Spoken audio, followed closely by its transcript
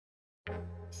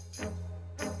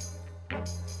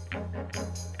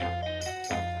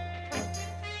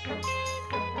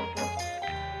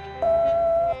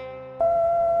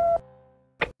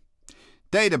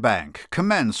Databank,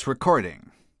 commence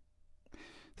recording.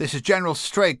 This is General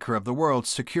Straker of the World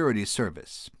Security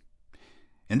Service.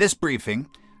 In this briefing,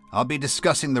 I'll be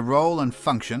discussing the role and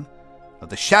function of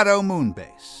the SHADO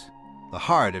Moonbase, the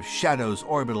heart of SHADO's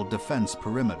orbital defense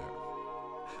perimeter.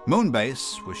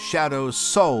 Moonbase was SHADO's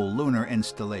sole lunar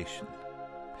installation.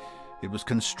 It was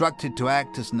constructed to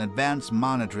act as an advanced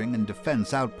monitoring and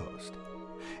defense outpost,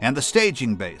 and the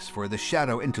staging base for the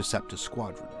SHADO Interceptor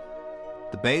Squadron.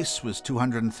 The base was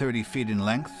 230 feet in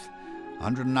length,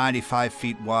 195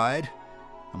 feet wide,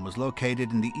 and was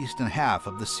located in the eastern half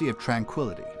of the Sea of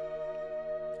Tranquility.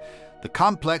 The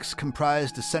complex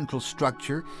comprised a central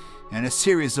structure and a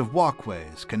series of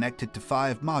walkways connected to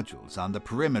 5 modules on the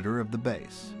perimeter of the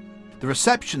base. The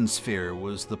reception sphere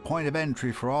was the point of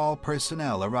entry for all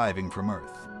personnel arriving from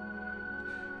Earth.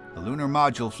 A lunar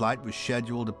module flight was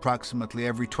scheduled approximately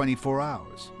every 24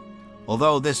 hours.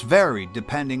 Although this varied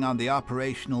depending on the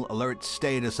operational alert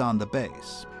status on the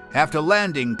base. After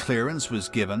landing clearance was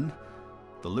given,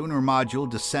 the lunar module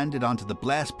descended onto the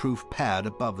blast-proof pad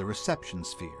above the reception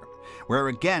sphere, where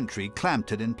a gantry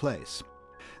clamped it in place.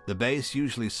 The base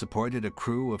usually supported a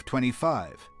crew of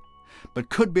 25, but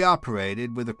could be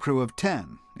operated with a crew of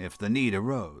 10 if the need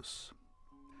arose.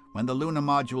 When the lunar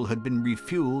module had been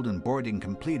refueled and boarding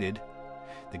completed,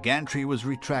 the gantry was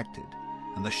retracted,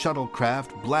 and the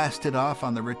shuttlecraft blasted off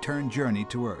on the return journey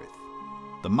to Earth.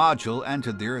 The module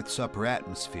entered the Earth's upper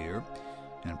atmosphere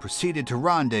and proceeded to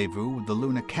rendezvous with the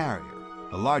lunar carrier,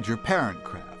 a larger parent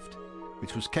craft,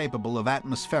 which was capable of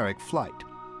atmospheric flight.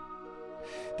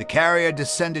 The carrier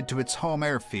descended to its home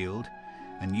airfield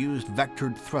and used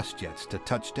vectored thrust jets to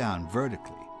touch down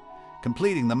vertically,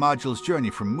 completing the module's journey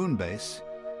from Moonbase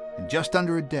in just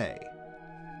under a day.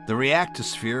 The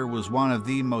reactosphere was one of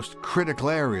the most critical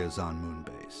areas on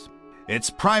Moonbase. Its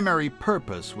primary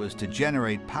purpose was to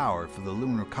generate power for the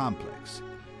lunar complex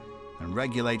and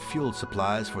regulate fuel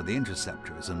supplies for the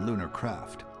interceptors and lunar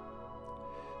craft.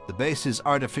 The base's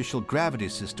artificial gravity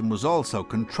system was also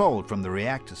controlled from the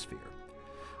reactosphere,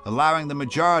 allowing the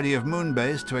majority of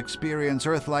Moonbase to experience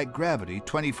Earth-like gravity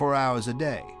 24 hours a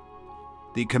day.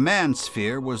 The command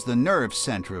sphere was the nerve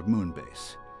center of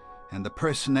Moonbase, and the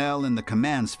personnel in the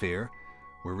command sphere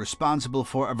were responsible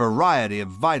for a variety of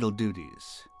vital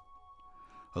duties.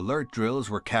 Alert drills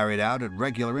were carried out at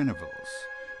regular intervals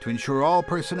to ensure all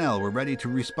personnel were ready to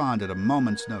respond at a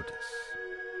moment's notice.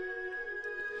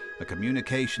 A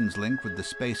communications link with the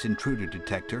Space Intruder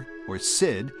Detector, or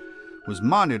SID, was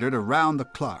monitored around the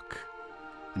clock,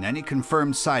 and any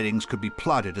confirmed sightings could be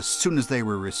plotted as soon as they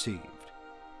were received.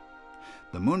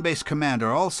 The Moonbase commander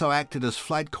also acted as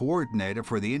flight coordinator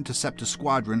for the Interceptor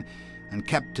Squadron and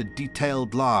kept a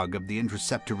detailed log of the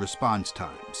interceptor response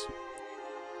times.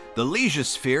 The leisure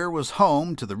sphere was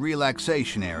home to the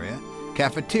relaxation area,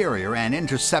 cafeteria, and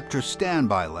interceptor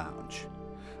standby lounge.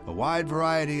 A wide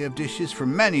variety of dishes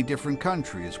from many different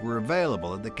countries were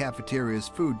available at the cafeteria's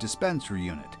food dispensary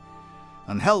unit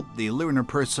and helped the lunar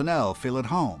personnel feel at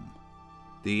home.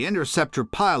 The interceptor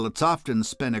pilots often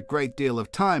spent a great deal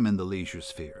of time in the leisure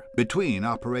sphere, between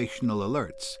operational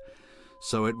alerts,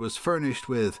 so it was furnished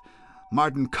with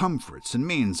modern comforts and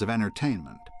means of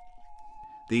entertainment.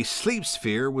 The sleep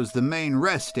sphere was the main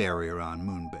rest area on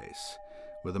Moonbase,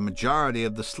 where the majority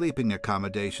of the sleeping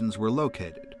accommodations were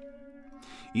located.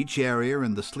 Each area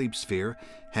in the sleep sphere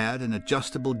had an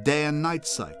adjustable day and night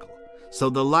cycle, so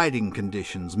the lighting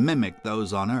conditions mimicked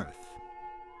those on Earth.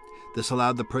 This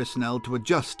allowed the personnel to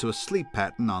adjust to a sleep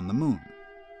pattern on the Moon.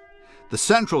 The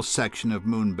central section of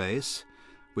Moonbase,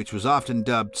 which was often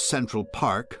dubbed Central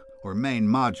Park, or Main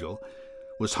Module,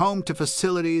 was home to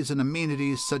facilities and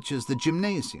amenities such as the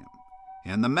gymnasium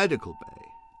and the medical bay.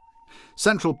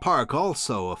 Central Park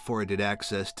also afforded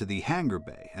access to the hangar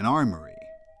bay and armory.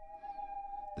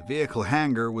 The vehicle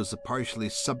hangar was a partially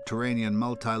subterranean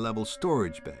multi-level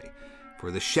storage bay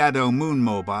for the SHADO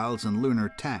Moonmobiles and lunar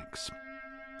tanks.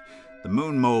 The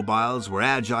Moonmobiles were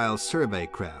agile survey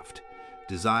craft,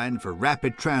 designed for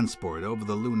rapid transport over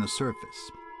the lunar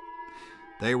surface.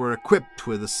 They were equipped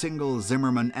with a single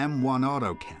Zimmermann M1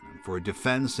 autocannon for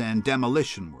defense and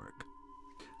demolition work.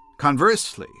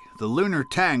 Conversely, the lunar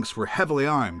tanks were heavily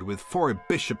armed with 4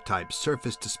 Bishop-type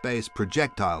surface-to-space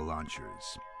projectile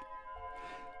launchers.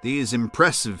 These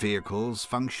impressive vehicles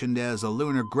functioned as a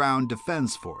lunar ground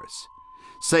defense force,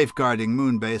 safeguarding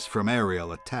Moonbase from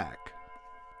aerial attack.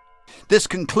 This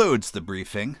concludes the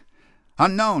briefing.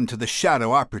 Unknown to the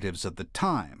SHADO operatives at the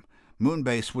time,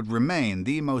 Moonbase would remain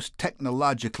the most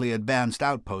technologically advanced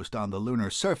outpost on the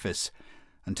lunar surface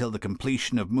until the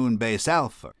completion of Moonbase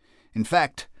Alpha. In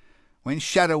fact, when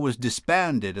SHADO was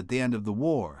disbanded at the end of the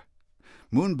war,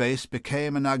 Moonbase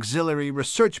became an auxiliary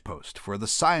research post for the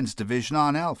science division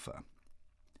on Alpha.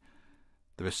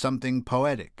 There is something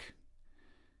poetic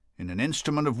in an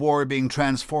instrument of war being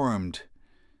transformed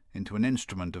into an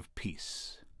instrument of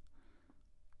peace.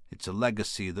 It's a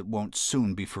legacy that won't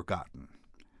soon be forgotten.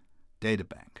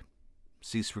 Databank.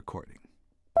 Cease recording.